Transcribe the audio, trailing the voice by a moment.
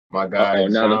My Oh, guy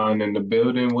now the John in the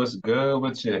building. What's good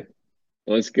with you?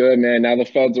 what's good, man? Now the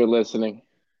feds are listening.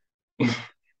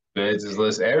 Feds is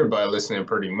listen. Everybody listening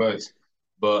pretty much.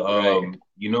 But Right.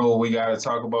 you know what we gotta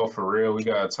talk about for real? We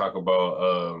gotta talk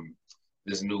about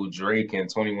this new Drake and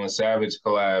 21 Savage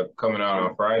collab coming out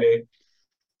on Friday.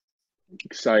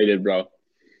 Excited, bro.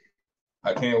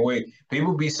 I can't wait.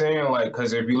 People be saying like,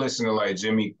 cause if you listen to like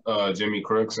Jimmy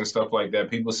Crooks and stuff like that,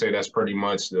 people say that's pretty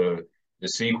much the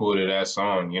sequel to that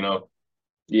song, you know?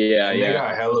 Yeah, And they yeah.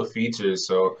 got hella features,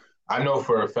 so I know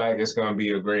for a fact it's gonna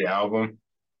be a great album.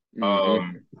 hmm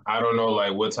I don't know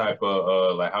like what type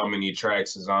of like how many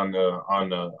tracks is on the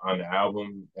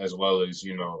album, as well as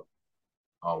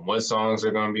what songs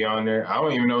are gonna be on there. I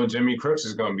don't even know if Jimmy Crooks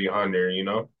is gonna be on there.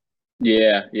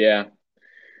 Yeah, yeah.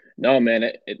 No, man,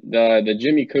 the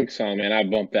Jimmy Cook song, man, I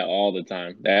bump that all the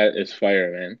time. That is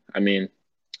fire, man. I mean,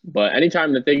 but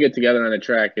anytime that they get together on a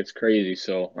track, it's crazy.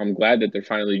 So I'm glad that they're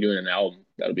finally doing an album.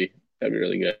 That'd be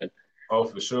really good. Oh,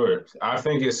 for sure. I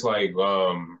think it's like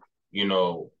you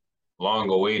know long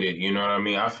awaited. You know what I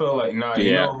mean? I feel like nah.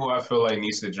 You Yeah. know who I feel like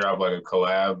needs to drop like a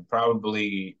collab?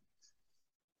 Probably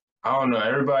I don't know.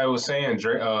 Everybody was saying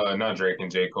Drake, not Drake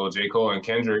and J. Cole, J. Cole and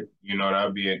Kendrick.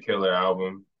 That'd be a killer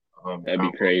album. That'd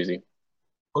be Combo. crazy.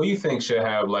 Who you think should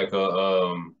have like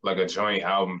a joint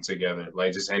album together?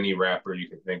 Like just any rapper you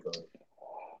can think of.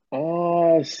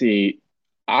 Oh, see,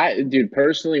 dude,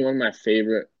 personally, one of my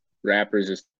favorite rappers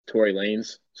is Tory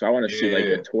Lanez. So I want to see like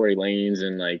a Yeah, Tory Lanez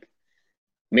and like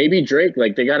maybe Drake.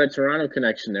 Like they got a Toronto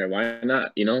connection there. Why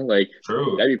not? Like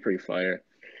true. that'd be pretty fire.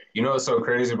 You know what's so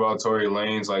crazy about Tory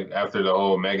Lanez? Like after the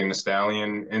whole Megan Thee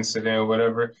Stallion incident or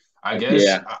whatever, I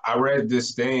guess Yeah. I read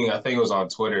this thing. I think it was on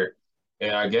Twitter,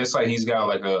 and I guess like he's got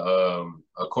like a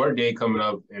court date coming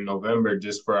up in November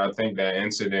just for I think that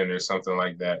incident or something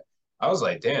like that. I was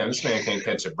like, damn, this man can't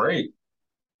catch a break.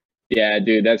 Yeah,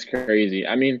 dude, that's crazy.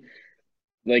 I mean,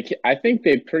 like I think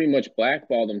they pretty much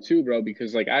blackballed him too, bro,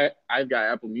 because like I've got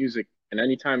Apple Music and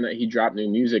anytime that he dropped new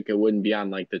music, it wouldn't be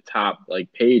on like the top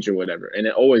like page or whatever. And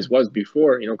it always was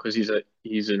before, because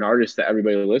he's an artist that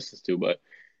everybody listens to. But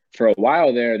for a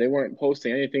while there, they weren't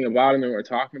posting anything about him, they weren't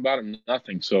talking about him,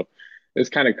 nothing. So it's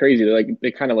kind of crazy.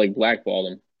 They kind of like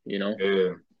blackballed him.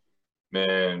 Yeah,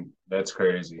 man, that's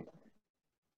crazy.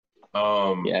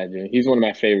 Um, Yeah, dude. He's one of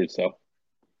my favorites though.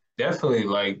 Definitely,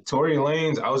 like Tory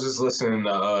Lanez. I was just listening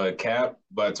to "Cap"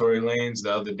 by Tory Lanez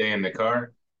the other day in the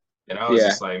car, and I was Yeah,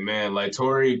 just like, man, like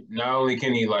Tory. Not only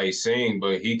can he like sing,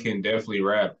 but he can definitely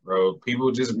rap, bro.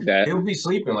 People just that he'll be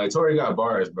sleeping. Like Tory got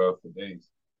bars, bro, for days.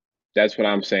 that's what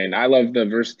I'm saying. I love the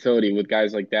versatility with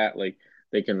guys like that. Like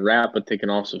they can rap, but they can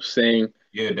also sing.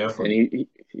 Yeah, And definitely,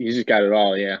 he's just got it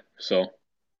all. Yeah. So,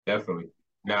 definitely.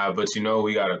 Nah, but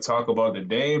we got to talk about the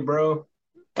day, bro.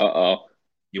 oh,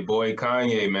 Your boy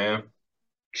Kanye, man.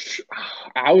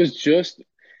 I was just,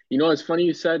 it's funny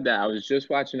you said that. I was just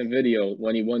watching a video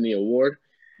when he won the award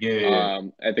Yeah.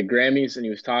 at the Grammys, and he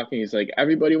was talking. He's like,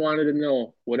 everybody wanted to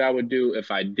know what I would do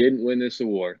if I didn't win this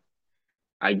award.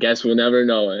 I guess we'll never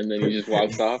know. And then he just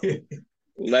walks off.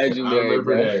 I Legendary, remember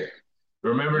bro. that.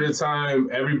 Remember the time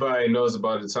everybody knows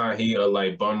about the time he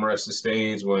like bum rushed the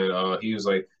stage when he was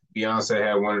like Beyonce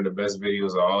had one of the best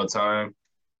videos of all time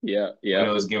Yeah, when it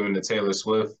yeah, was given to Taylor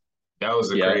Swift. That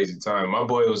was a yeah. crazy time. My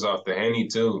boy was off the Henny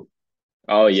too.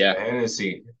 Oh, It's the yeah,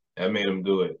 Hennessy that made him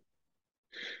do it.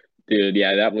 dude.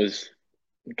 Yeah, that was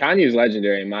Kanye's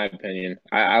legendary in my opinion.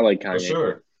 I like For Kanye.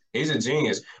 sure. He's a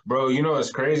genius. Bro,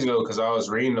 it's crazy though, because I was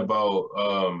reading about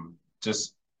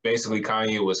just basically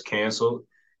Kanye was canceled.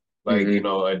 Like, hmm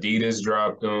Adidas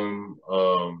dropped him.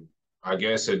 I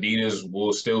guess Adidas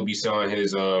will still be selling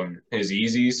his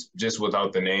Yeezys just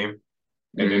without the name.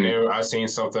 And then hmm I seen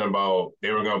something about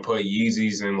they were gonna put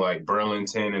Yeezys in like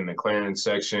Burlington in the clearance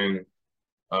section.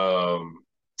 Um,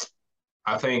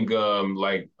 I think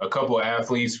like a couple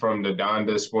athletes from the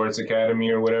Donda Sports Academy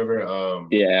or whatever.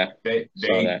 Yeah,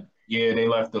 saw They that. yeah they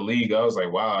left the league. I was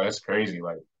like, wow, that's crazy.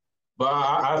 Like, but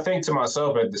I think to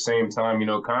myself at the same time,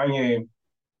 Kanye,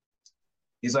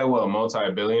 he's like what a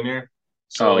multi-billionaire.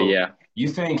 Oh So yeah, you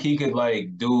think he could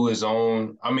like do his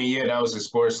own? I mean, yeah, that was a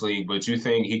sports league, but you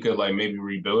think he could like maybe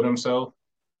rebuild himself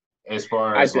as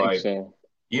far I as think like, so.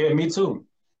 yeah, me too.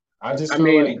 I just I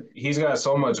feel mean, like he's got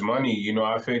so much money.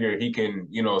 I figure he can,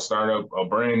 start up a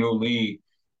brand new league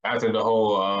after the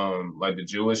whole like the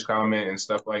Jewish comment and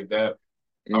stuff like that.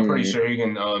 I'm pretty mm, sure he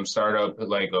can start up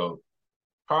like a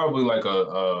probably like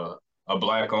a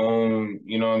black owned,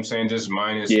 you know what I'm saying, just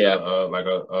minus the yeah, like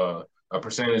a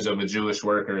percentage of the Jewish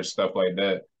workers, stuff like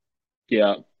that.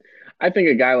 yeah. I think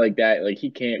a guy like that, like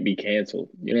he can't be canceled.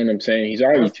 You know what I'm saying? He's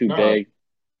already too No, big.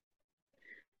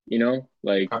 You know,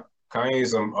 like.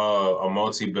 Kanye's a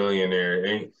multi-billionaire.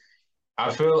 And I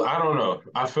don't know.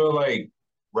 I feel like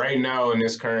right now in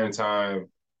this current time,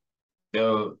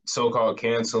 they'll so-called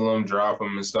cancel him, drop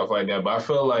him, and stuff like that. But I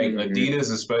feel like Hmm.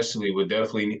 Adidas, especially, would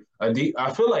definitely. I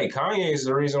feel like Kanye is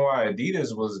the reason why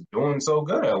Adidas was doing so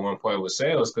good at one point with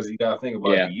sales because you got to think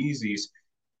about the Yeah. Yeezys.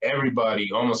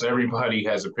 Almost everybody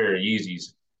has a pair of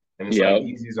Yeezys, and it's like Yep.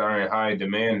 Yeezys are in high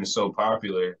demand and so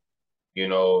popular, in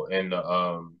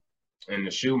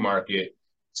the shoe market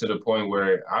to the point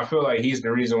where I feel like he's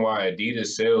the reason why Adidas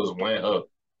sales went up,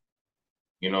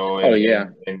 Oh and yeah.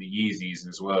 the Yeezys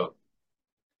as well.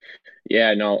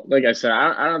 Yeah, no, like I said,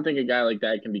 I don't think a guy like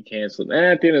that can be canceled. And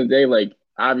at the end of the day, like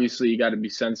obviously you got to be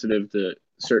sensitive to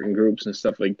certain groups and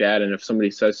stuff like that. And if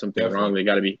somebody says something wrong, Definitely. they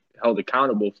got to be held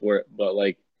accountable for it. But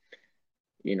like,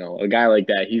 a guy like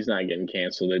that, he's not getting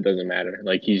canceled. It doesn't matter.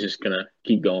 Like he's just gonna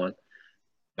keep going.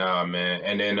 Nah, man.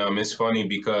 And then it's funny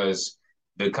because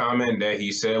the comment that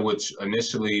he said, which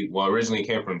originally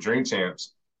came from Drink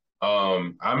Champs.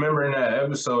 I remember in that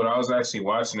episode, I was actually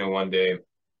watching it one day,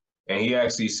 and he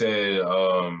actually said,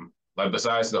 like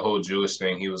besides the whole Jewish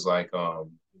thing, he was like,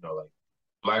 like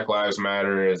Black Lives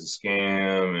Matter is a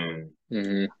scam, and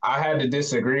Hmm. I had to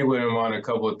disagree with him on a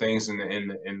couple of things in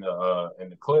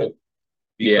the clip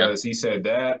Yeah. because he said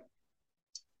that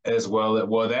as well.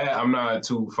 Well, that I'm not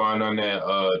too fond on that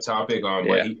topic on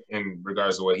what Yeah. he in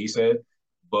regards to what he said,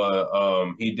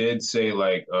 but he did say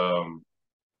like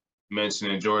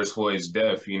mentioning George Floyd's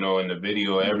death. In the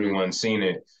video, Hmm. everyone's seen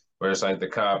it, where it's like the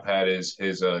cop had his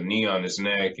knee on his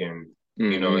neck, and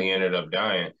Hmm. he ended up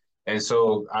dying. And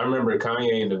so I remember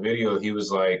Kanye in the video, he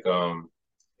was like,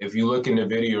 if you look in the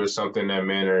video or something that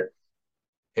manner,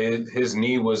 his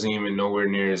knee wasn't even nowhere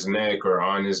near his neck or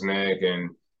on his neck,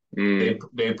 and Mm.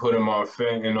 they put him on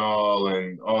fentanyl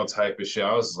and all type of shit.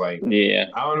 I was like, Yeah.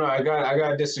 I don't know. I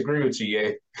gotta disagree with you,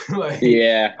 yeah. Like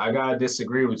Yeah. I gotta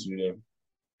disagree with you there.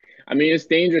 I mean, it's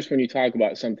dangerous when you talk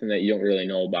about something that you don't really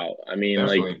know about. I mean,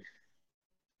 like Definitely.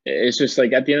 it's just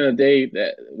like at the end of the day,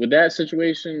 that with that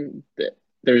situation, that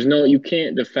there's no you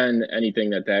can't defend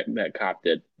anything that cop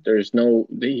did. There's no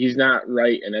he's not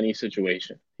right in any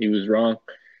situation. He was wrong,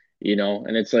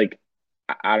 and it's like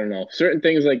I don't know certain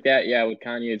things like that. Yeah, with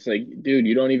Kanye, it's like, dude,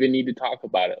 you don't even need to talk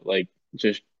about it. Like,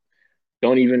 just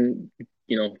don't even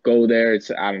go there.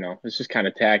 It's I don't know. It's just kind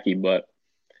of tacky, but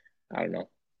I don't know.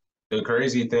 The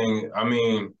crazy thing, I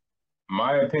mean,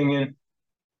 my opinion,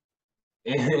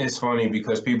 it's funny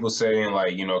because people saying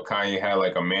like, Kanye had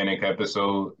like a manic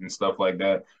episode and stuff like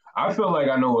that. I feel like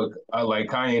I know what I like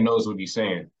Kanye knows what he's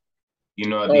saying. At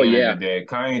Oh the end of the yeah. day,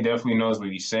 Kanye definitely knows what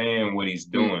he's saying, what he's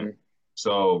doing. Hmm.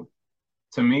 So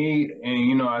to me,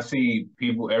 and I see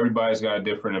everybody's got a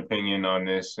different opinion on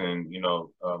this, and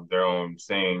their own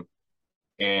saying.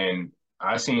 And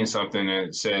I seen something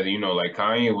that said, like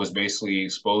Kanye was basically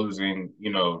exposing,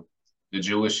 the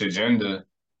Jewish agenda,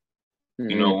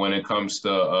 Hmm. when it comes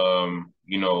to,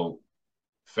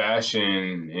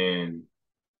 fashion and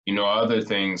other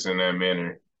things in that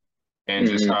manner, and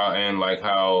just Hmm. how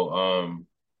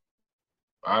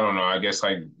I don't know, I guess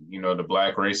like the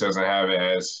black race doesn't have it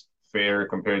as fair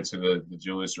compared to the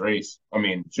Jewish race. I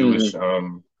mean Jewish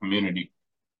Hmm. community.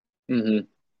 Hmm.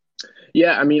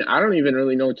 Yeah, I mean, I don't even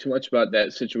really know too much about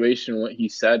that situation, what he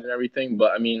said and everything,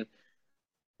 but I mean,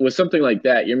 with something like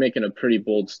that, you're making a pretty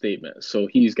bold statement. So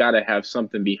he's got to have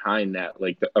something behind that,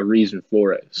 like a reason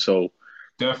for it. So, you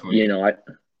Definitely. know, I,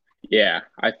 yeah,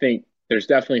 I think there's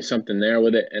definitely something there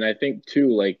with it. And I think too,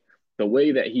 like the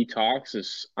way that he talks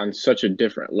is on such a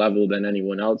different level than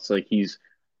anyone else. Like he's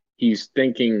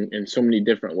thinking in so many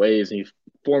different ways and he's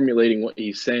formulating what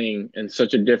he's saying in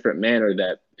such a different manner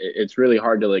that it's really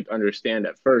hard to like understand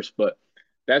at first. But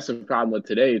that's the problem with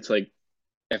today. It's like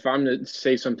if I'm to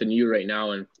say something to you right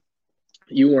now and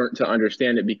you weren't to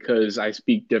understand it because I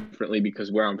speak differently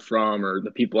because where I'm from or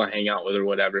the people I hang out with or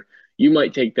whatever, you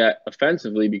might take that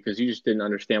offensively because you just didn't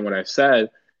understand what I said.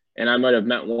 And I might have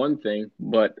meant one thing,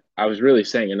 but I was really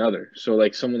saying another. So,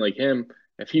 like someone like him,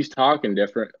 if he's talking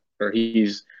different or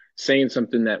he's saying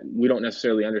something that we don't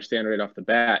necessarily understand right off the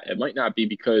bat, it might not be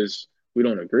because we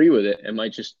don't agree with it. It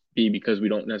might just be because we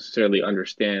don't necessarily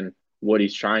understand what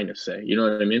he's trying to say. You know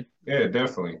what I mean? Yeah,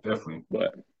 definitely, definitely.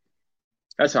 But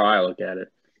that's how I look at it.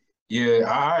 Yeah,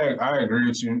 I agree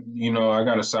with you. I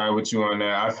gotta side with you on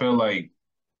that. I feel like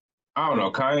I don't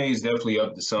know, Kanye's definitely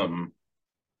up to something.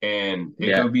 And it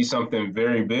Yeah. could be something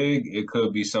very big. It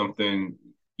could be something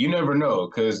you never know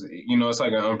because it's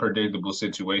like an unpredictable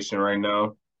situation right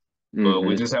now. But we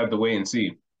Hmm. just have to wait and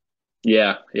see.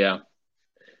 Yeah, yeah.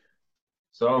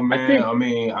 So I man, think. I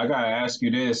mean, I gotta ask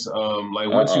you this. Like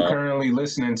what you Uh-oh. currently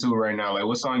listening to right now? Like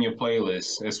what's on your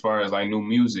playlist as far as like new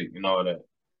music and all that?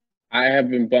 I have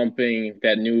been bumping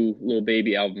that new Lil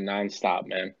Baby album nonstop,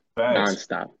 man. Facts.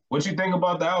 Nonstop. What you think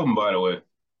about the album, by the way?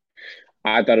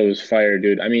 I thought it was fire,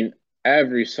 dude. I mean,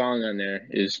 every song on there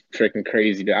is freaking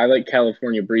crazy, dude. I like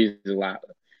California Breeze a lot.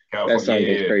 That California, song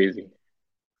goes yeah, yeah. crazy.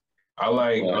 I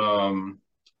like But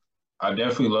I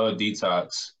definitely love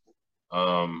Detox.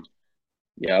 Um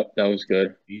yep, that was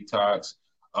good. Detox.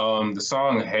 The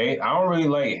song Hey, I don't really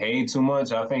like Hey too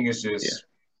much. I think it's Yeah. just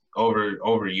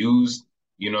overused.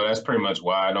 You know, that's pretty much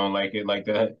why I don't like it like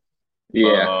that. But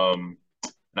Yeah.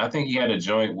 and I think he had a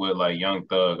joint with like Young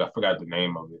Thug. I forgot the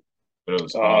name of it, but it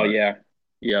was Oh hard. yeah.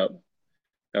 Yep.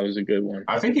 That was a good one.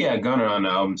 I think he had Gunner on the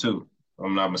album too, if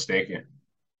I'm not mistaken.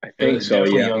 I It think was so,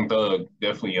 definitely yeah. Young Thug.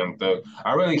 Definitely Young Thug.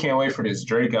 I really can't wait for this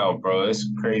Drake album, bro. It's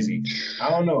crazy. I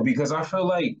don't know because I feel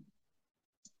like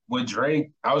with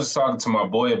Drake, I was talking to my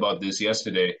boy about this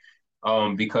yesterday.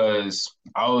 Because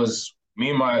me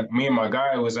and my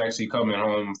guy was actually coming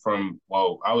home from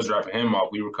well, I was dropping him off.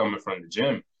 We were coming from the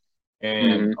gym,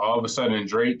 and Hmm. all of a sudden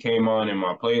Drake came on in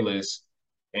my playlist,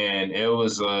 and it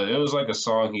was like a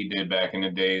song he did back in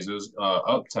the days. It was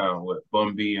Uptown with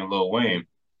Bun B and Lil Wayne.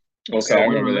 Okay, So I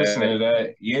we were remember listening that. to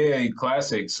that. Yeah,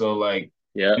 classic. So like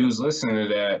Yeah. we was listening to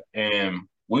that and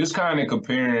we was kind of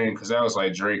comparing because that was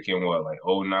like Drake in what, like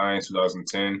 '09,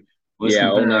 2010. We was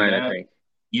Yeah, oh comparing 09, I that. think.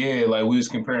 Yeah, like we was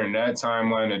comparing that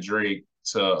timeline of Drake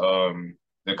to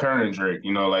the current Drake,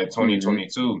 like Hmm.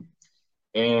 2022.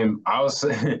 And I was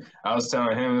I was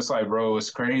telling him, it's like, bro,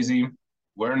 it's crazy.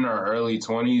 We're in our early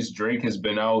 20s. Drake has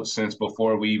been out since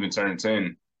before we even turned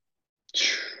 10.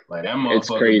 Like that It's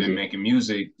motherfucker been crazy. making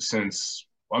music since.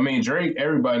 I mean, Drake.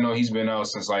 Everybody know he's been out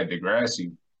since like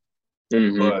Degrassi,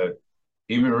 Hmm. but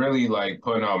he been really like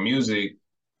putting out music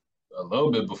a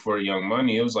little bit before Young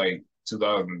Money. It was like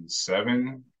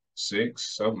 2007,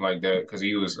 six, something like that. Because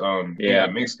he had Yeah.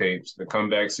 mixtapes, the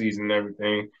comeback season, and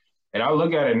everything. And I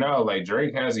look at it now, like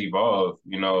Drake has evolved.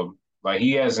 Like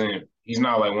he hasn't. He's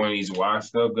not like one of these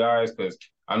washed up guys. Because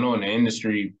I know in the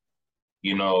industry,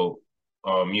 you know,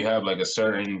 you have like a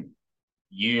certain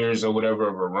years or whatever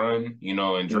of a run,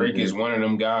 and Drake Hmm. is one of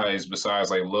them guys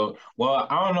besides like well,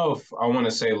 I don't know if I want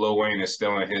to say Lil Wayne is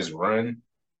still in his run.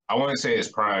 I want to say his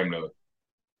prime though.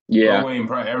 Lil Yeah. Wayne,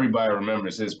 everybody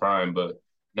remembers his prime, but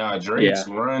now Drake's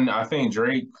Yeah. run, I think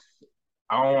Drake,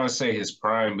 I don't want to say his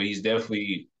prime, but he's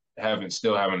definitely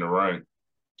still having a run,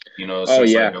 Oh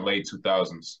since like yeah. the late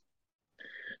 2000s.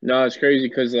 No, it's crazy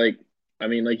because like I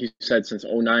mean, like you said, since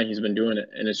 '09 he's been doing it.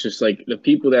 And it's just like the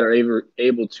people that are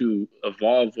able to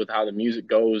evolve with how the music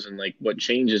goes and like what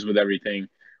changes with everything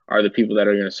are the people that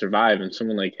are gonna survive. And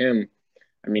someone like him,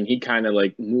 I mean, he kind of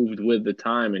like moved with the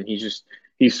time and he's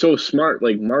so smart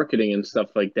like marketing and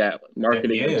stuff like that,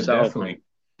 marketing Yeah, himself and definitely.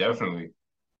 Definitely.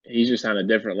 he's just on a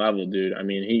different level, dude. I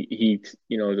mean, he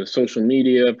the social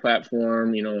media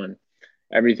platform, and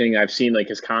everything I've seen, like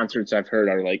his concerts I've heard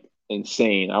are like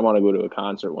insane. I want to go to a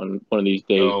concert one of these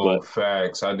days, Yo, but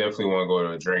facts. I definitely want to go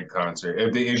to a Drake concert.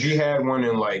 If he had one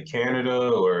in like Canada,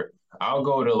 or I'll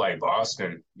go to like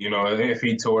Boston. If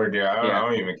he toured there, I yeah,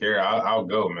 don't even care. I'll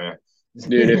go, man.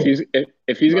 dude,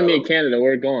 if he's gonna be in um, Canada,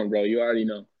 we're going, bro. You already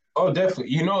know. oh,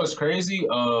 definitely. It's crazy.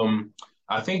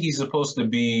 I think he's supposed to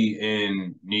be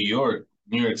in New York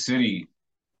City.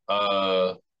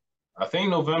 Uh, I think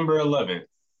November 11th.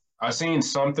 I seen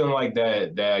something like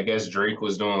that I guess Drake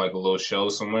was doing like a little show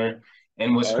somewhere.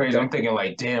 And what's Oh, crazy, okay. I'm thinking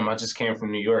like, damn, I just came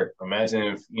from New York. Imagine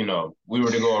if, we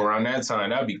were to go around that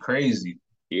time. That'd be crazy,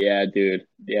 Yeah, dude.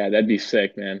 Yeah, that'd be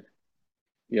sick, man.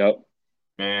 Yep.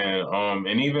 man.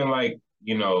 And even like,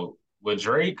 with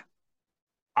Drake,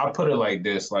 I put it like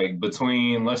this, like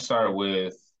between let's start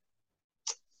with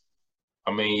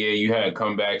I mean, yeah, you had a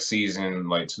comeback season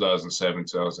like 2007,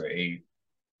 2008.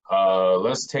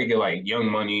 Let's take it like Young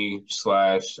Money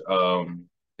slash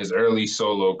his early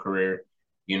solo career.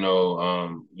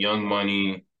 Young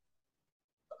Money,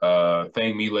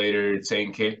 Thank Me Later,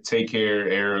 Take Care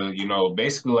era.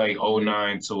 Basically like Hmm.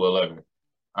 '09 to 11.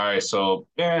 All right, so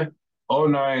yeah,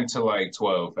 '09 to like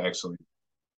 12 actually,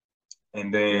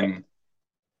 and Yep. then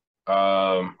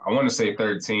I want to say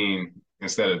 13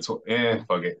 instead of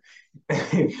fuck it.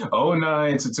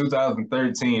 '09 to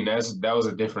 2013, that was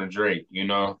a different Drake,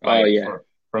 Oh like yeah.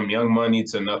 from Young Money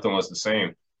to Nothing Was the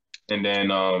Same. And then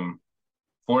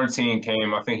 14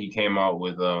 came, I think he came out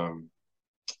with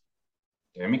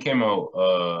he came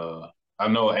out I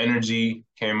know Energy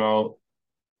came out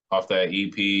off that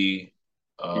EP.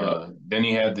 Yep. Then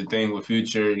he had the thing with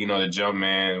Future, the Jump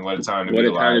Man, What a Time to What Be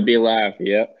a time to Alive. be alive.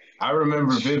 Yep. I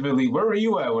remember vividly. Where were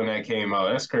you at when that came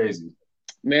out? That's crazy.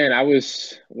 Man, I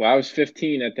was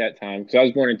 15 at that time because I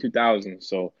was born in 2000.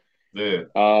 So, Yeah.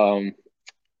 um,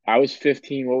 I was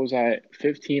 15. What was I?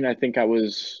 15. I think I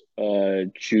was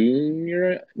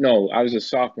junior. No, I was a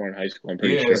sophomore in high school. I'm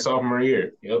pretty Yeah, sure. sophomore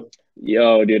year. Yep.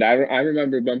 Yo, dude, I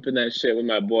remember bumping that shit with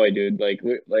my boy, dude. Like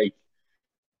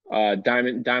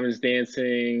Diamonds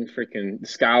Dancing, freaking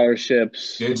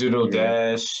scholarships, Digital mm,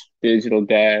 Dash, Digital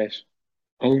Dash.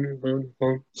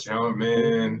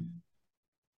 Jumpman,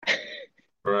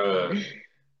 bruh.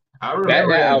 I That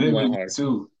remember that that album went vividly hard.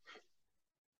 too.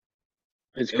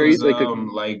 It's It was crazy. Like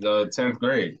like 10th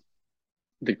grade.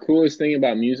 the coolest thing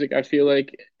about music, I feel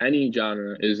like any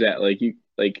genre is that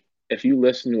like if you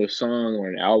listen to a song or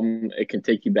an album, it can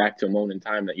take you back to a moment in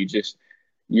time that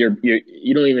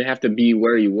you don't even have to be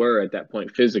where you were at that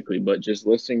point physically, but just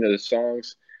listening to the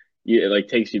songs, it like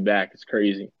takes you back. It's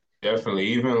crazy. Definitely.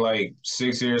 Even like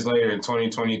 6 years later in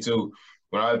 2022,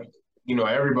 when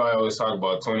everybody always talk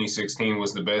about 2016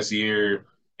 was the best year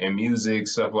in music,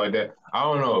 stuff like that. I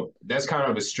don't know. That's kind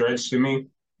of a stretch to me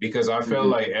because I feel Hmm.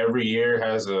 like every year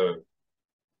has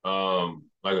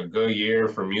like a good year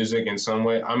for music in some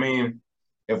way. I mean,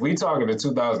 if we talking the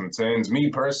 2010s, me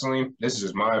personally, this is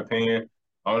just my opinion.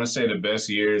 I want to say the best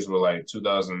years were like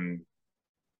 2000.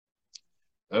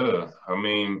 I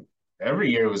mean,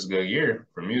 every year was a good year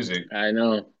for music. I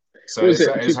know. So What was it?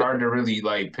 it's hard to really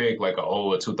like pick like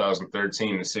a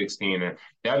 2013 to 16, or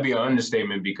that'd be an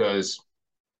understatement because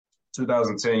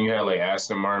 2010 you had like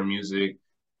Aston Martin music,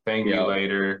 Thank Me Yeah.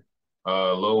 Later,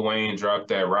 Lil Wayne dropped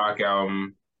that rock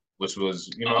album, which was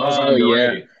it was Oh yeah.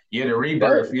 underrated. Yeah, the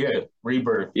Rebirth, That. yeah,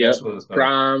 Rebirth, Yep. that's what it's called.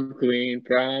 Prom Queen.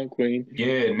 Prom Queen.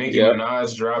 Yeah, Nicki Yep.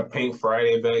 Minaj dropped Pink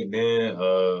Friday back then.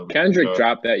 Kendrick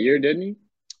dropped that year, didn't he?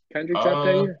 Kendrick dropped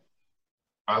that Uh, year.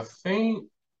 I think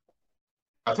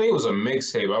I think it was a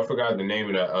mixtape. I forgot the name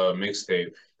of that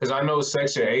mixtape because I know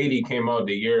Section 80 came out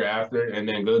the year after, and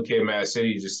then Good Kid, Mad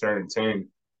City just turned 10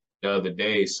 the other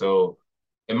day. So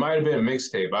it might have been a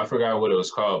mixtape. I forgot what it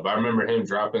was called, but I remember him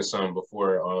dropping some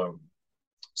before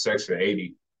Section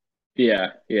 80.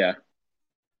 Yeah. Yeah.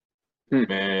 Hmm.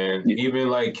 Man, Yeah. even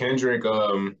like Kendrick,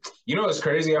 it's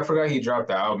crazy. I forgot he dropped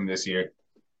the album this year.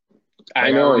 I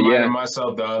Like I know. reminded Yeah.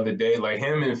 myself the other day, like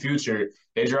him and Future,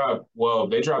 they dropped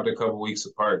a couple weeks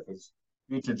apart because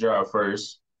Future dropped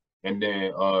first, and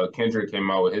then Kendrick came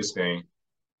out with his thing.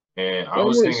 And I When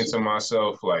was thinking was? to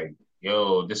myself, like,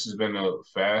 yo, this has been a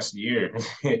fast year.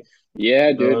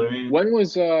 Yeah, You know dude. what I mean? When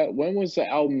was the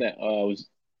album that was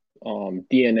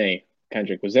DNA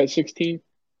Kendrick? Was that 16?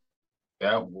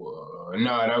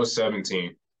 That was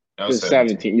 17. That It was was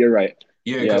 17. 17. You're right.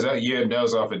 Yeah, because Yep. that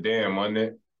was off of Damn, wasn't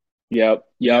it? Yep.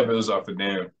 Yep, it Yep. was off of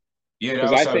Damn. Yeah, that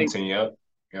Because was 17. Yep.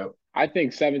 Yep. I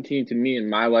think 17 to me in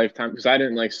my lifetime, because I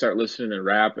didn't like start listening to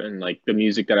rap and like the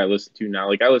music that I listen to now.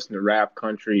 Like I listen to rap,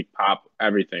 country, pop,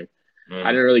 everything. I Mm,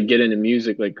 didn't really get into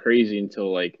music like crazy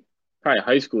until like probably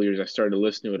high school years. I started to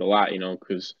listen to it a lot,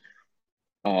 because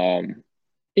um,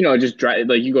 just drive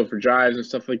like you go for drives and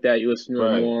stuff like that. You listen to it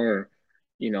right. more,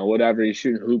 or, whatever. You're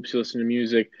shooting hoops, you listen to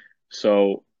music.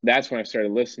 So that's when I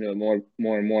started listening to it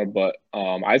more and more. But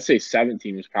I'd say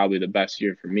 17 was probably the best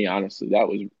year for me. Honestly, that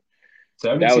was a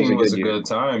 17 was good a year. good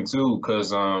time too,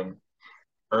 because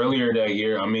earlier that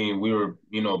year, I mean, we were,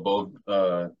 both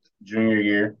junior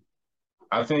year.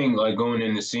 I think like going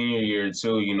into senior year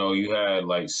too, you had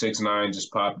like 6ix9ine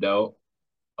just popped out.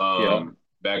 Yeah.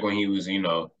 Back when he was,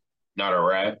 not a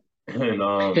rat. And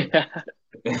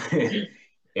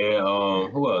and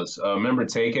who else? Remember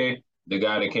Tay, the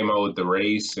guy that came out with the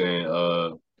race and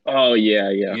Oh yeah,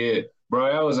 yeah. yeah,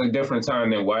 bro, that was a different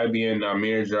time than YB and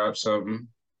Namir dropped something.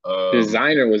 Um,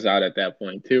 Designer was out at that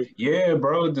point too. yeah,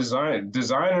 bro,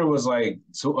 designer was like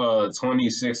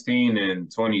 2016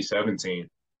 and 2017.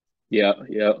 Yeah,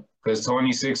 yeah. Because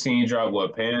 2016 dropped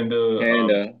what Panda,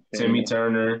 Timmy Panda.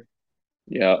 Turner.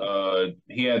 Yeah,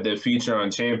 He had the feature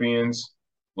on Champions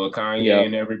with Kanye yeah,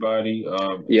 and everybody.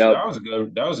 So yeah.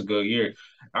 that was a good year.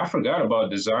 I forgot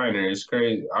about designer. It's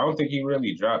crazy. I don't think he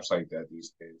really drops like that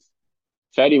these days.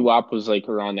 Fetty Wap was like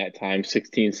around that time,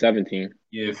 16, 17.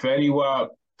 Yeah, Fetty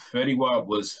Wap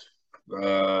was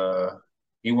uh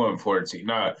he wasn't 14.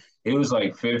 Nah, it was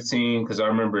like 15 because I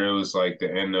remember it was like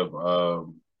the end of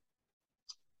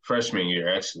freshman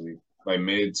year actually, like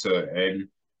mid to end.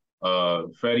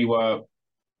 Fetty Wap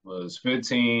was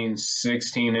 15,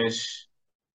 16-ish,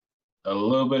 a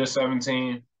little bit of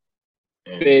 17.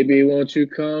 And Baby, won't you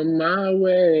come my yeah,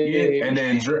 way? and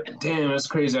then damn, that's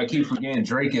crazy. I keep forgetting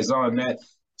Drake is on that.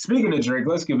 Speaking of Drake,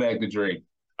 let's get back to Drake.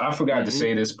 I forgot to Hmm.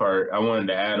 say this part. I wanted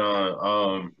to add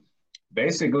on.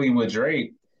 Basically with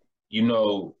Drake, you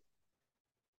know,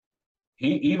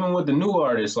 he even with the new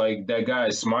artists like that guy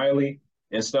Smiley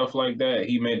and stuff like that,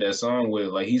 he made that song with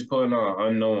like he's putting on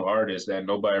unknown artists that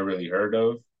nobody really heard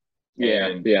of. Yeah,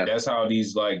 And yeah. that's how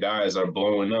these like guys are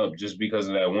blowing up just because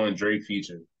of that one Drake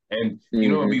feature. And you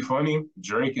know what'd be Hmm. funny?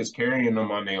 Drake is carrying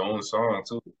them on their own song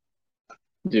too.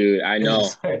 Dude, I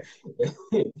It's know. like,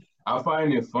 I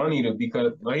find it funny to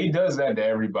because like he does that to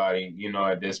everybody, you know,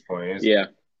 at this point. Yeah,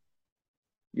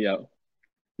 yeah.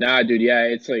 Nah, dude, yeah,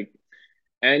 it's like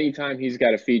anytime he's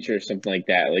got a feature or something like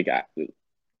that,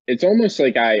 it's almost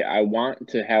like I want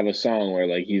to have a song where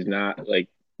like he's not like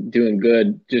doing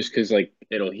good just because like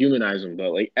it'll humanize him,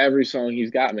 but like every song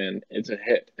he's got, man, it's a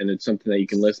hit and it's something that you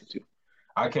can listen to.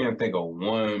 I can't think of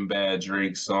one bad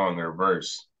Drake song or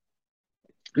verse.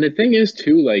 And the thing is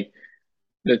too, like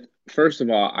the first of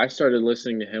all, I started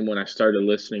listening to him when I started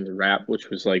listening to rap, which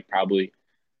was like probably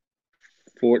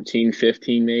 14,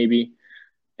 15 maybe.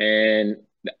 And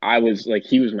I was like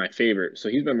he was my favorite. So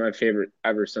he's been my favorite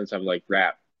ever since I've like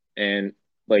rap. And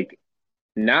like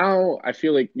now I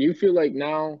feel like you feel like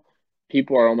now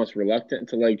people are almost reluctant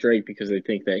to like Drake because they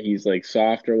think that he's like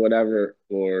soft or whatever,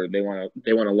 or they want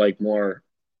to like more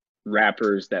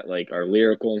rappers that like are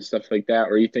lyrical and stuff like that,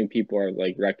 or you think people are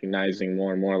like recognizing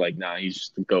more and more like, nah, he's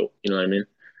just the goat. You know what I mean?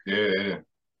 Yeah, yeah,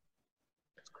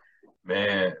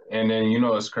 man. And then you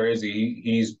know it's crazy.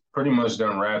 He's pretty much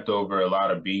done rapped over a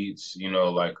lot of beats, you know,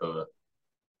 like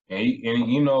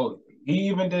and you know he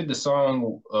even did the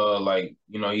song like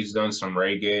you know he's done some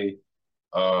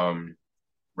um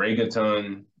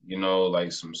reggaeton, you know,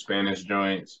 like some Spanish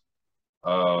joints,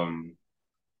 um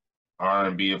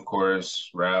R&B of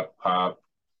course, rap, pop.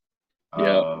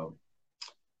 Yeah. Uh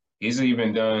he's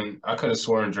even done I could have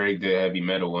sworn Drake did heavy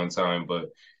metal one time, but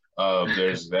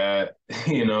there's that,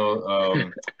 you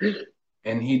know,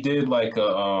 and he did like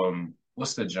a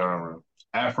what's the genre?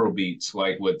 Afro beats,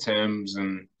 like with Tim's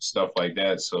and stuff like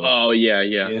that. So Oh yeah,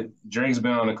 yeah. yeah, Drake's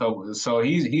been on a couple. So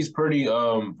he's pretty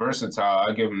versatile.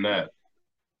 I give him that.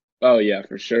 Oh yeah,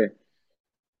 for sure.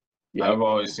 I've Yep.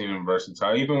 always seen him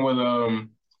versatile. Even with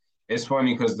it's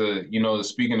funny because the you know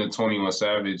speaking of 21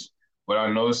 Savage, what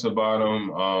I noticed about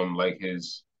him like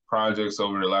his projects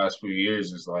over the last few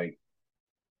years is like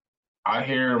I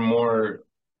hear more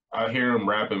I hear him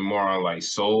rapping more on like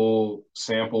soul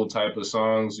sample type of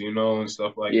songs, you know, and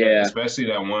stuff like that. Yeah. Especially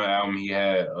that one album he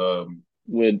had.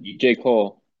 With J.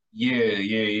 Cole. Yeah,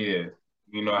 yeah, yeah.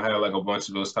 You know, I had like a bunch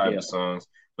of those type Yeah. of songs.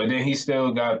 But then he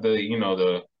still got the, you know,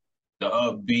 the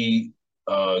upbeat,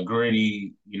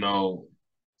 gritty, you know,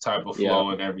 type of Yeah.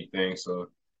 flow and everything. So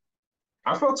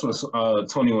I felt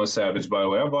with 21 Savage, by the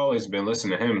way. I've always been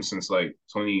listening to him since like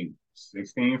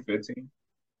 2016, 15.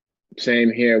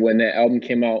 Same here. When that album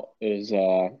came out, it was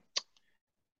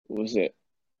what was it?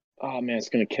 Oh man, it's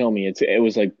gonna kill me. It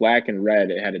was like black and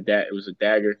red. It was a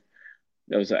dagger.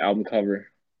 That was the album cover.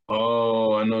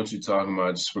 Oh, I know what you're talking about.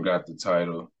 I just forgot the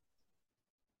title.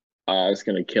 It's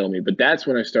gonna kill me. But that's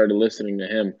when I started listening to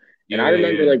him. And I Yeah,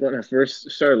 remember yeah. like when I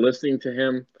first started listening to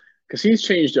him, because he's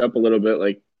changed up a little bit,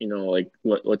 like like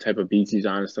what type of beats he's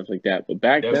on and stuff like that. But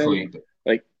back then, Definitely.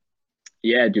 like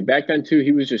yeah, dude, back then too,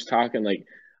 he was just talking like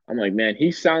I'm like, man,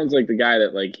 he sounds like the guy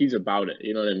that like he's about it.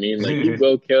 You know what I mean? Like he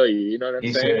will kill you. You know what I'm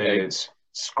He saying? Like, says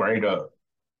straight up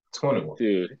 21.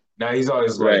 dude, Now he's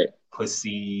always right? like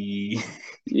pussy.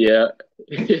 Yeah,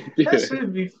 That dude,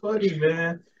 should be funny,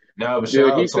 man. No, but shout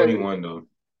dude. He out said, 21 though.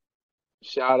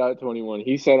 shout out 21.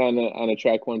 He said on a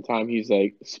track one time, he's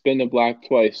like, spin the block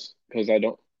twice because I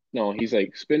don't. No, he's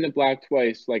like, spin the block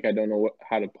twice like I don't know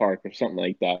how to park or something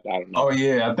like that. I don't know. Oh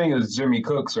yeah, I think it's Jimmy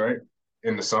Cooks, right?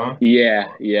 In the song. Yeah,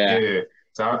 Oh, yeah, yeah.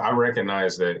 So I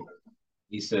recognize that.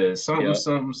 He says something, yeah.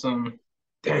 something, something.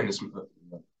 Damn, this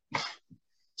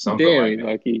something Damn, like he's that.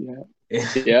 lucky. Yeah,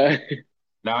 yeah,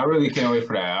 Now I really can't wait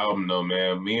for that album though,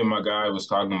 man. Me and my guy was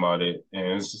talking about it, and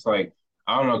it's just like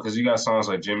I don't know, because you got songs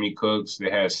like Jimmy Cooks. They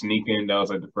had Sneaking. That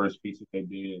was like the first feature they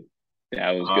did.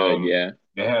 that was good. Um, Yeah,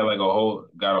 they had like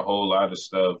got a whole lot of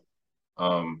stuff.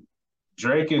 Um,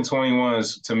 Drake and 21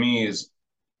 is to me is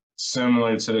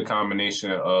similar to the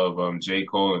combination of J.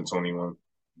 Cole and 21.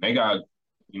 They got,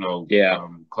 you know, yeah,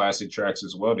 classic tracks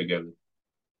as well together.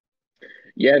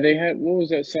 yeah. They had what was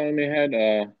that song they had?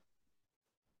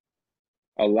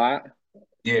 A lot.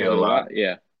 Yeah, Was a it a lot. lot?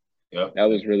 Yeah, Yep. that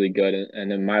was really good.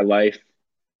 And then My Life,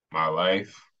 My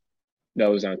life. that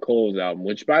was on Cole's album,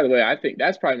 which by the way, I think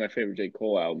that's probably my favorite J.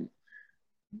 Cole album.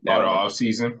 Oh, That the one. off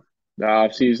season. The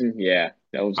off season, yeah,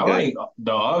 that was I good. like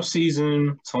the off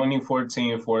season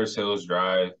 2014 Forest Hills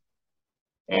Drive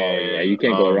Oh yeah, and you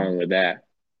can't go wrong with that.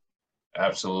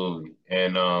 absolutely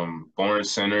and Born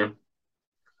Center.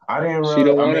 I didn't She really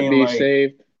don't I want to mean be like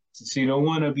saved. She don't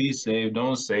wanna be saved,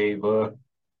 don't save her.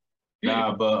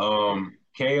 Nah, but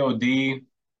KOD.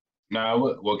 Nah,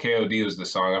 well, KOD was the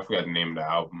song. I forgot the name of the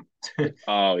album.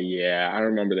 Oh yeah, I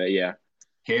remember that. Yeah.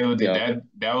 KOD. Yep.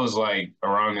 That was like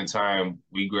around the time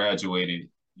we graduated.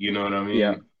 You know what I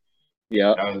Yep. mean?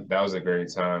 Yep. That was a great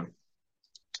time.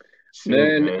 Shoot,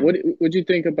 Then man. what you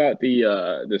think about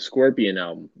the Scorpion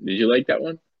album? Did you like that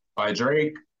one? By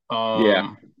Drake. Yeah,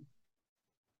 Um,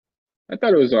 I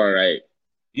thought it was all right.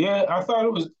 yeah, I thought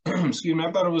it was. Excuse me.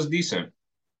 I thought it was decent.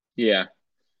 Yeah,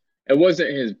 it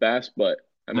wasn't his best, but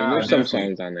I mean, Nah, there's some definitely.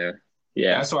 songs on there.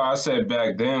 Yeah, That's why I said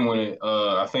back then when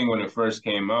I think when it first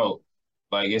came out,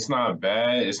 like it's not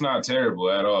bad, it's not terrible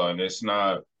at all, and it's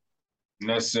not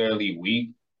necessarily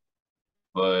weak,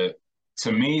 but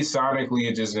to me, sonically,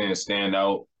 it just didn't stand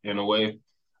out in a way.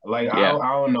 Like yeah.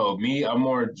 I don't know, me, I'm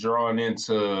more drawn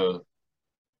into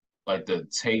like the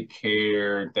Take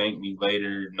Care, Thank Me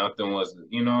Later, Nothing Was,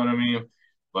 you know what I mean?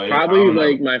 But I Probably don't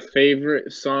like know. my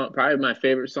favorite song, probably my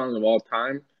favorite song of all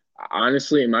time.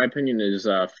 Honestly, in my opinion, is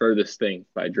 "Furthest Thing"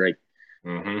 by Drake,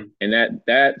 Hmm. and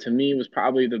that to me was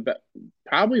probably the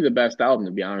best album.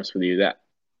 To be honest with you, that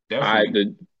I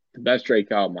Definitely. the best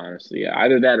Drake album, honestly. Yeah,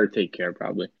 either that or "Take Care,"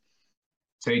 probably.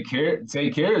 Take Care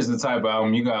is the type of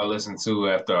album you gotta listen to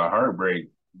after a heartbreak,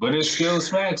 but it still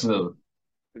smacks though.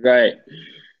 Right.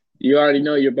 You already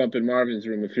know you're bumping Marvin's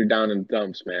Room if you're down in the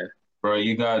dumps, man. Bro,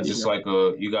 you got You just know.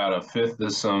 like you got a fifth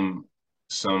of some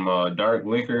dark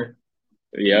liquor,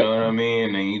 you know Yep. what I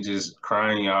mean? And you just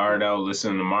crying your heart out,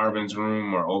 listening to Marvin's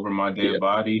Room or Over My Dead Yep.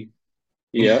 Body.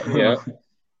 Yep. Yep.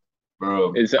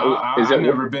 Bro, Is that is I it?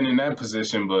 never been in that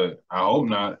position, but I hope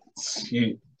not.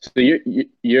 So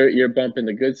you're bumping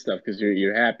the good stuff because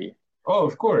you're happy, Oh,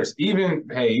 of course. Even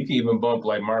hey, you can even bump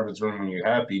like Marvin's Room when you're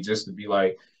happy, just to be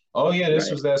like, oh yeah, this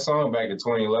right? was that song back in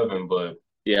 2011. But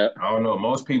Yeah. I don't know.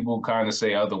 Most people kind of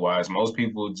say otherwise. Most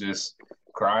people just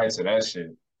cry to that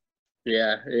shit.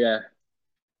 Yeah. Yeah.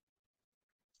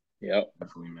 Yep.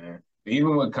 Definitely, man.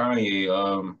 Even with Kanye,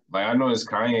 like I noticed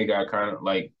Kanye got kind of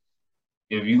like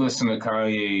if you listen to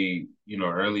Kanye,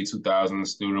 early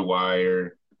 2000s through the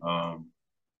wire,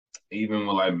 even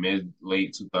with like mid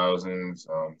late 2000s,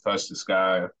 Touch the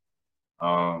Sky,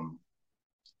 um,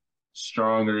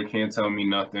 Stronger, Can't Tell Me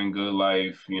Nothing, Good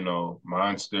Life,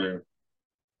 Monster,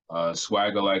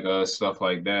 Swagger Like Us, stuff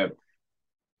like that.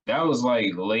 That was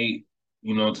like late,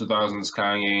 2000s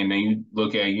Kanye, and then you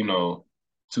look at,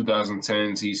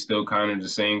 2010s, he's still kind of the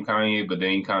same Kanye, but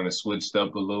then he kind of switched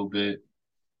up a little bit,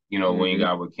 when he Mm-hmm.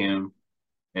 got with Kim.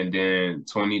 And then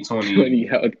 2020, 20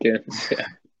 out games.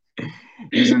 Yeah.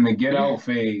 he's in the get out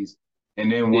phase.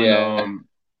 And then when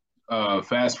Yeah.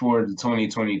 fast forward to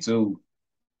 2022,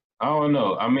 I don't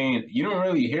know. I mean, you don't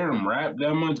really hear him rap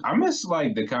that much. I miss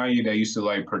like the Kanye that used to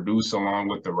like produce along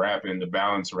with the rapping, the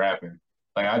balance rapping.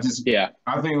 Like Yeah.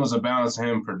 I think it was a balance of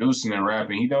him producing and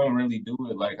rapping. He don't really do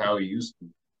it like how he used to.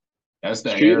 That's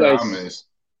the era I Streetlights. miss.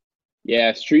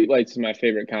 Yeah. Streetlights is my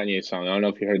favorite Kanye song. I don't know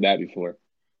if you heard that before.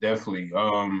 Definitely.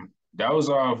 That was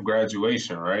off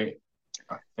graduation, right?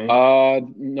 I think.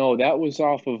 No, that was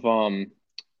off of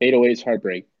 808's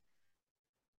Heartbreak.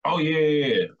 Oh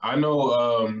yeah. I know.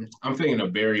 I'm thinking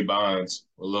of Barry Bonds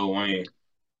with Lil Wayne.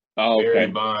 Oh, Barry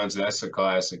okay. Bonds, that's a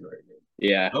classic right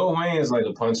Yeah. there. Lil Wayne is like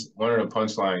one of the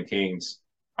punchline kings.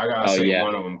 I gotta Oh say yeah.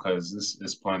 one of them because this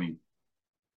is plenty. You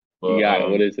But got it.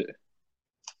 What is it?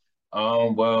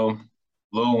 well,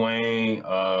 Lil Wayne.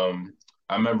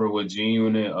 I remember with G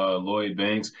Unit, Lloyd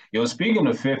Banks. Yo, speaking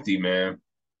of 50, man,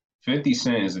 50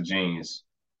 Cent is a genius.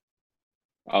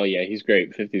 Oh yeah, he's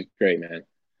great. 50's great, man.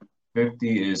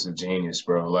 50 is a genius,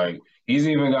 bro. Like he's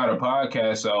even got a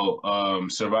podcast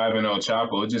out, Surviving El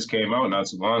Chapo. It just came out not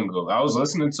too long ago. I was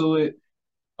listening to it,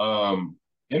 um,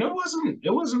 and it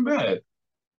wasn't bad.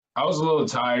 I was a little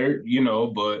tired,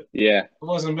 but it Yeah.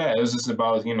 wasn't bad. It was just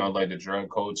about, like the drug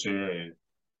culture and,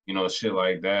 shit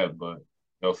like that. But,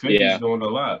 50's Yeah. doing a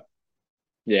lot.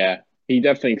 Yeah. He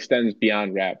definitely extends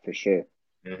beyond rap for sure.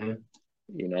 Hmm.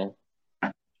 You know?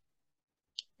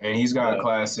 And he's got Yep.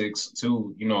 classics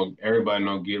too. Everybody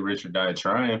know Get Rich or Die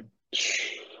Trying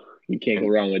You can't go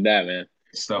and wrong with that, man.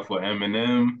 stuff with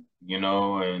Eminem,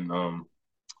 and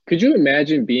Could you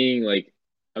imagine being like,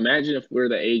 imagine if we're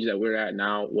the age that we're at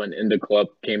now when In the Club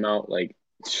came out? Like,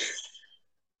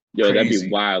 yo, that'd be crazy,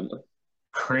 wild.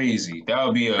 crazy. That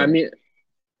would be I a mean,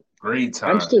 great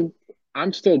I'm time. still,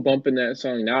 I'm still bumping that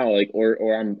song now, like, or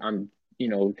I'm,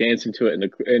 dancing to it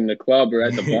in the club or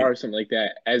at the bar or something like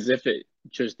that, as if it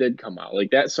just did come out.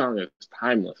 Like that song is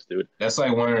timeless, dude. That's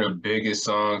like one of the biggest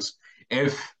songs.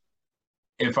 If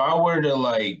if I were to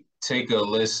like take a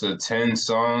list of 10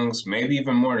 songs, maybe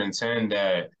even more than 10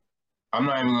 that I'm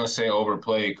not even gonna say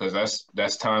overplayed because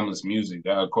that's timeless music.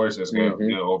 That of course that's gonna Hmm.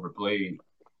 get overplayed,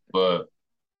 but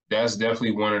that's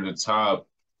definitely one of the top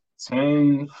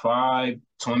 10, 5,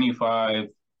 25,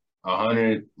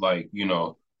 100, like,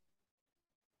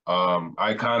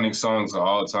 iconic songs of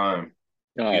all time.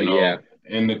 Oh yeah.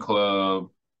 In the club,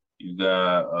 you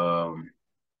got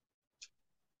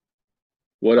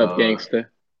What up, uh gangsta?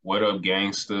 What Up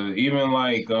Gangsta, even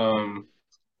like by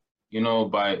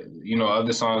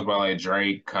other songs by like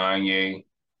Drake, Kanye,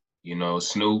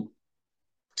 Snoop,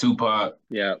 Tupac,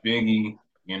 Yeah. Biggie,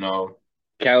 you know,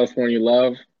 California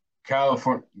Love.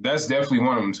 California. That's definitely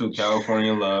one of them too.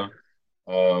 California Love,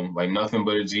 like Nothing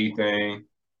But a G Thing,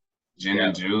 Gin Yeah.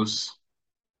 and Juice.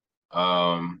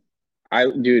 Um,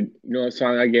 Dude, you know what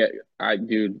song I get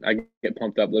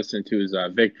pumped up listening to is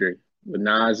Victory with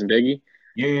Nas and Biggie.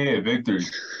 yeah, yeah, Victory,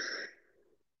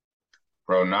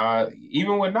 bro. Nas,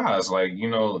 even with Nas, like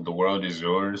The World Is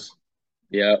Yours,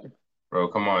 Yep. bro.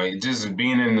 Come on, just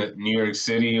being in the New York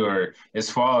City, or it's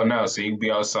fall now, so you can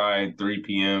be outside 3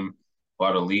 p.m.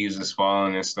 while the leaves is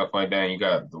falling and stuff like that. And you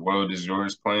got The World Is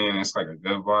Yours playing. It's like a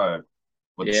good vibe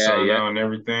with the Yeah, sun yeah. out and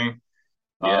everything.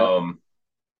 Yep. Um,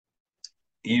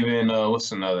 Even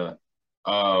what's another?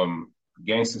 Um,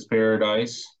 Gangsta's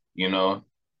Paradise, Yep.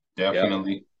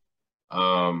 definitely.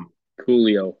 Um,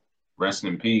 Coolio. Rest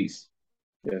in peace.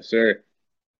 Yes, sir.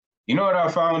 You know what I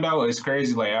found out? It's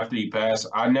crazy. Like after he passed,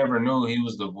 I never knew he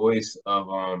was the voice of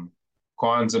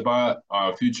Kwanzaa,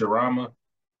 Futurama.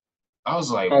 I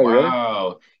was like, Oh, really?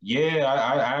 wow, yeah,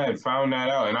 I had found that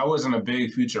out, and I wasn't a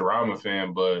big Futurama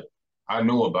fan, but I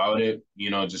knew about it,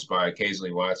 just by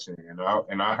occasionally watching, it.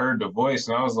 And I heard the voice,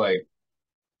 and I was like,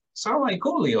 sound like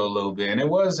Coolio a little bit, and it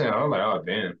was him. I was like, oh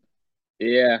damn,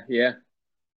 Yeah, yeah.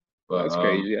 but That's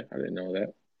crazy. I didn't know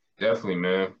that. definitely,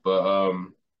 man. But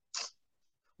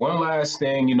one last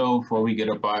thing, before we get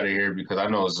up out of here, because I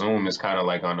know Zoom is kind of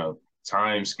like on a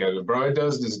time schedule, bro. It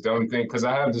does this dumb thing because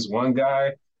I have this one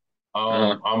guy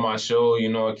Uh-huh. on my show,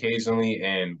 occasionally,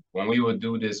 and when we would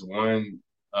do this one,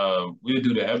 we would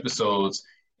do the episodes,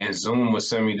 and Zoom would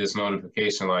send me this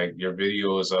notification like your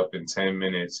video is up in 10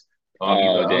 minutes. You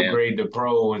Oh, can damn. upgrade to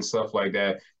Pro and stuff like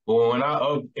that.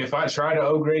 But if I try to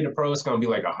upgrade to Pro, it's gonna be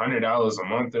like $100 a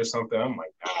month or something. I'm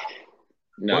like,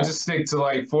 we'll No. just stick to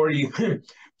like 40,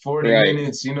 40 Right.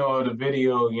 minutes, of the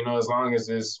video, as long as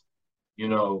it's, you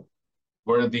know,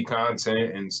 worthy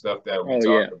content and stuff that we Oh,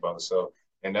 yeah. talked about. So,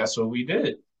 and that's what we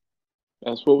did.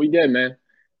 That's what we did, man.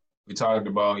 We talked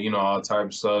about, all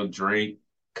types of stuff, Drake,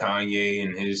 Kanye,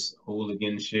 and his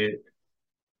hooligan shit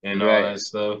and all Right. that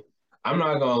stuff. I'm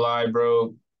not gonna lie,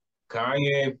 bro.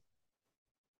 Kanye,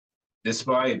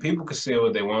 despite people could say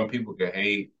what they want, people could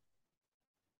hate.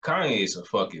 Kanye is a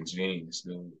fucking genius,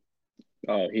 dude.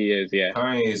 Oh, he is. Yeah.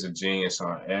 Kanye is a genius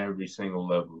on every single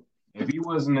level. If he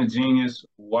wasn't a genius,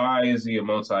 why is he a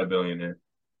multi-billionaire?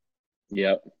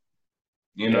 Yep.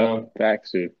 You Yep. know,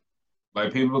 Facts, dude.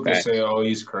 like people could say, Facts. "Oh,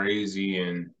 he's crazy,"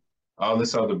 and all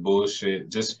this other bullshit.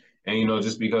 Just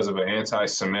because of an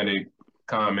anti-Semitic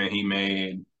comment he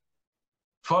made.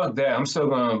 Fuck that. I'm still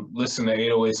gonna listen to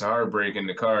 808s of Heartbreak in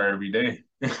the car every day.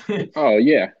 Oh,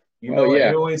 yeah. Oh,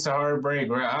 yeah. 808s of Heartbreak,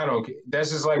 right? I don't care.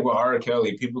 That's just like with R.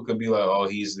 Kelly. People could be like, "Oh,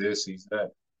 he's this, he's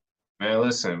that." Man,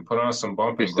 listen, put on some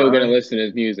bump You're and still gonna grind. listen to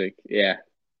his music. Yeah.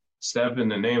 Step in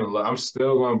the name of love. I'm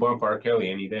still going to bump R. Kelly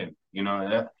any day.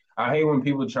 I hate when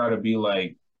people try to be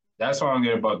like, that's what I don't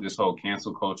get about this whole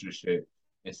cancel culture shit.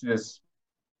 It's just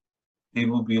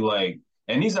people be like,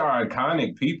 and these are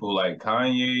iconic people like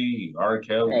Kanye, R.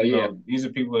 Kelly, Oh, yeah. these are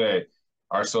people that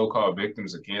are so-called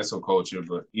victims of cancel culture,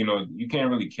 but you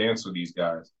can't really cancel these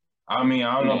guys. I mean,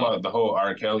 I don't know No. about the whole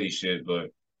R. Kelly shit,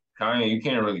 but Kanye, you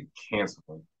can't really cancel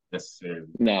him necessarily,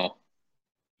 No.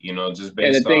 just And the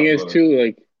based thing off is of, too,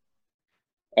 like,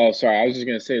 oh, sorry, I was just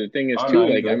gonna say the thing is oh no, too,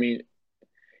 you like, I good. mean,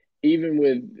 even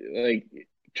with like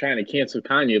trying to cancel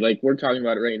Kanye, like we're talking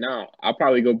about it right now. I'll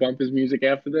probably go bump his music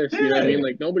after this. You know what I mean? Yeah.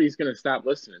 Like nobody's gonna stop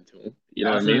listening to him. You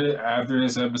know what I mean? After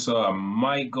this episode, I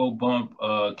might go bump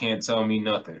Can't Tell Me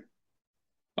Nothing.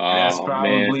 And that's Oh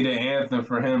man. probably the anthem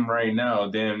for him right now,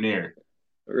 damn near.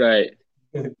 Right.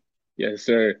 Yes,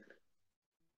 sir.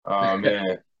 Oh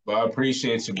man. But I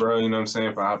appreciate you, bro. You know what I'm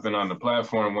saying, for hopping on the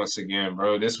platform once again,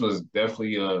 bro. This was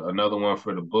definitely another one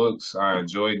for the books. I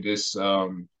enjoyed this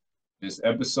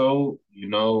episode,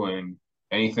 and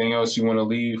anything else you want to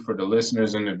leave for the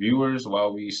listeners and the viewers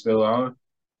while we still on?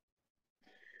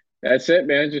 That's it,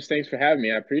 man. Just thanks for having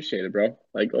me. I appreciate it, bro.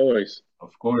 Like always.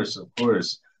 Of course, of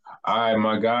course. All right,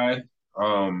 my guy.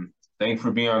 Thanks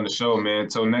for being on the show, man.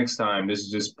 Until next time, this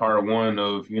is just part one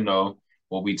of,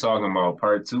 what we talking about.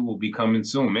 Part two will be coming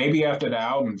soon. Maybe after the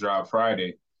album drop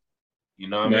Friday. You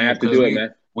know what I Might mean? have to Because do it,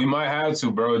 man. we might have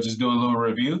to, bro. Just do a little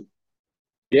review.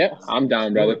 Yeah, I'm Let's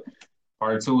down, do brother. it.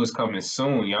 Part two is coming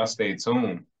soon. Y'all stay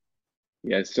tuned.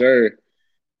 Yes, sir.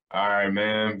 All right,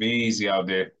 man. Be easy out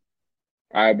there.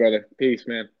 All right, brother. Peace,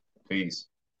 man. Peace.